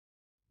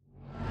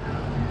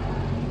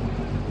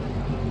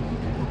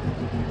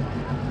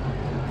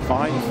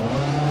5,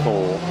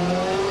 4,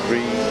 3,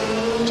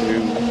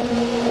 2,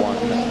 1,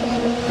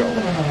 go.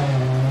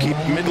 Keep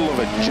middle of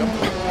a jump,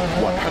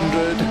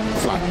 100,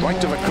 flat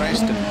right of a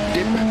crest and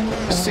dip,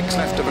 6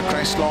 left of a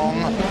crest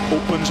long,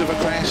 opens of a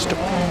crest,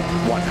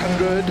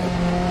 100,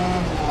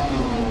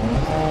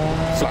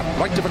 flat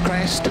right of a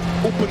crest,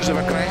 opens of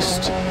a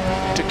crest,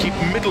 to keep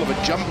middle of a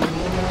jump,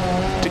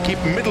 to keep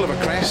middle of a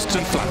crest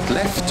and flat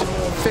left,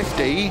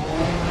 50,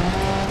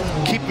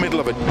 keep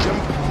middle of a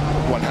jump,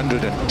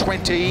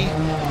 120,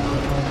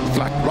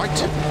 flat right,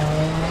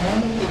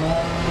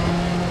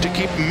 to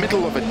keep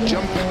middle of a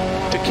jump,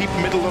 to keep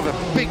middle of a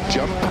big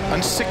jump,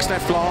 and 6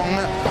 left long,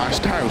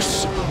 past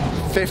house,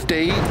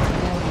 50,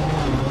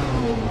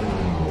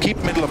 keep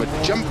middle of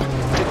a jump,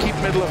 to keep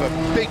middle of a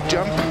big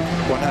jump,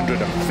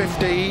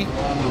 150,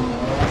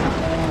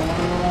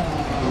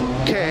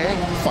 care,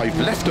 5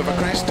 left of a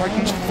crest,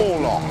 tightens 4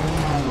 long,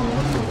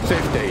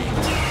 50,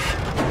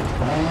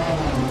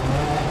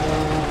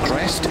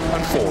 crest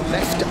and 4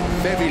 left,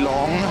 very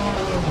long,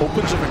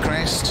 opens of a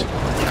crest,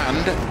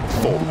 and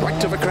 4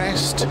 right of a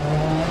crest,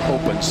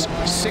 opens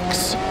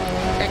 6,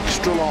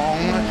 extra long,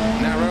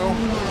 narrow,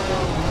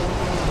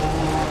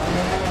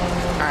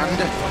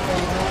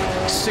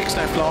 and 6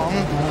 left long,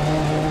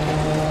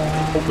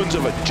 opens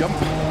of a jump,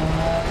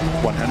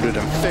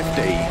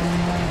 150,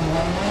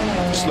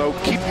 slow,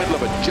 keep middle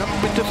of a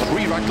jump into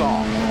 3 right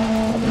long,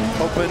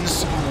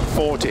 opens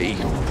 40,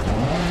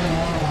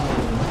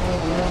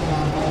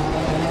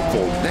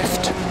 4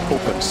 left,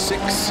 open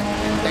 6,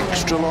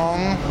 extra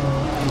long,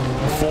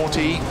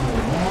 40,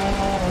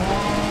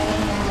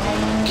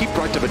 keep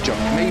right of a jump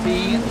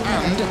maybe,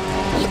 and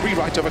 3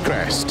 right of a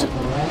crest,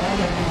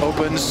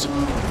 opens,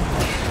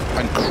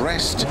 and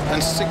crest,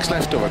 and 6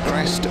 left of a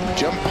crest,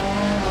 jump,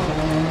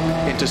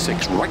 into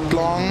 6 right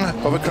long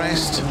of a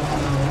crest,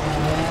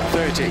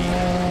 30,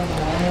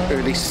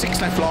 early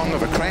 6 left long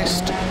of a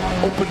crest,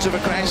 opens of a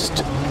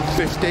crest,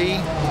 50,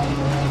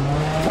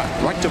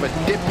 flat right of a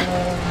dip,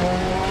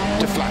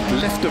 to flat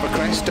left of a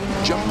crest,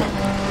 jump,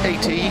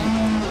 80,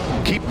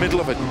 keep middle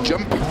of a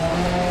jump,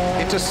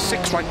 into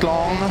 6 right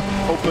long,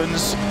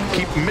 opens,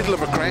 keep middle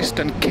of a crest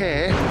and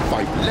care,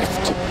 5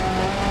 left,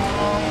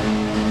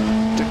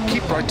 to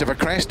keep right of a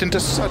crest into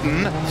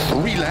sudden,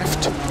 3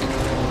 left,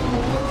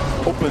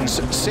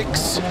 opens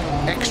 6,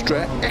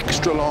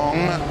 extra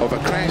long of a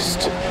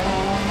crest,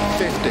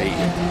 50,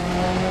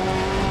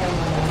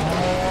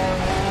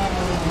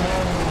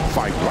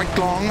 5 right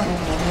long,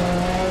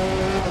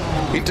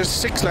 into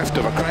 6 left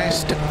of a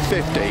crest,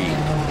 50,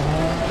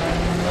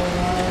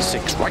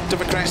 6 right of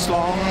a crest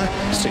long,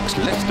 6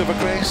 left of a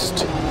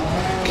crest,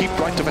 keep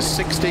right of a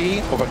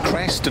 60 of a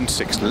crest and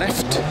 6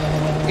 left,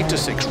 into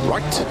 6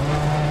 right,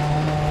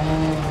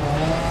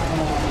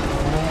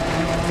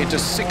 into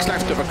 6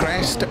 left of a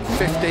crest,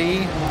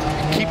 50,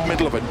 keep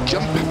middle of a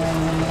jump,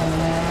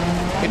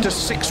 into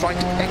 6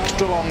 right,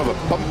 extra long of a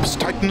bumps,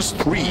 tightens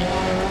 3,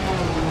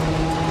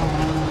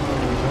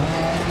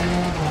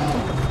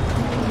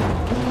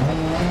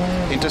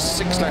 into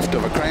 6 left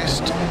of a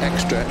crest,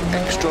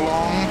 extra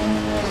long,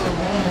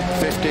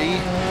 50,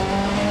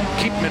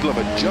 keep middle of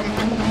a jump,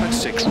 and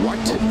 6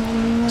 right,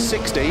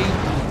 60,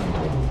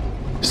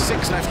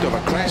 6 left of a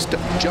crest,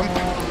 jump,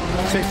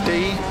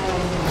 50,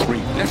 3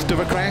 left of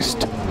a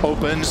crest,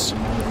 opens,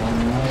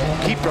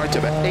 keep right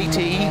of a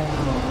 80,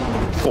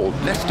 4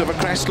 left of a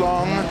crest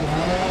long,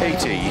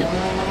 80,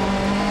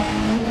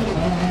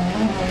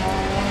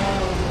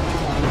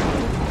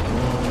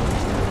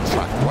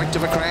 flat right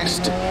of a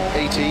crest,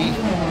 80,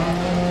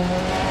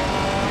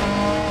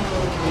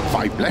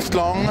 5 left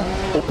long,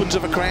 opens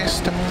of a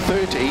crest,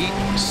 30,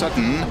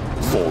 sudden,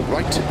 4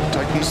 right,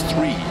 tightens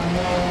 3,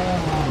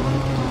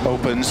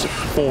 opens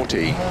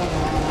 40,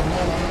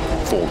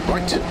 4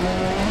 right,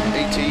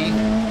 80,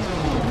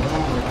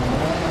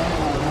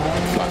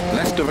 flat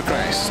left of a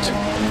crest,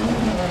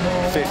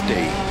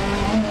 50,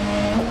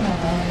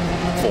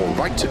 4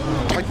 right,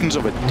 tightens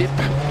of a dip,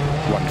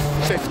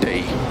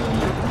 150,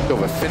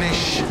 over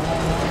finish,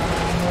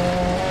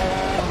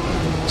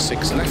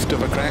 6 left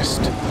of a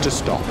crest to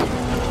stop.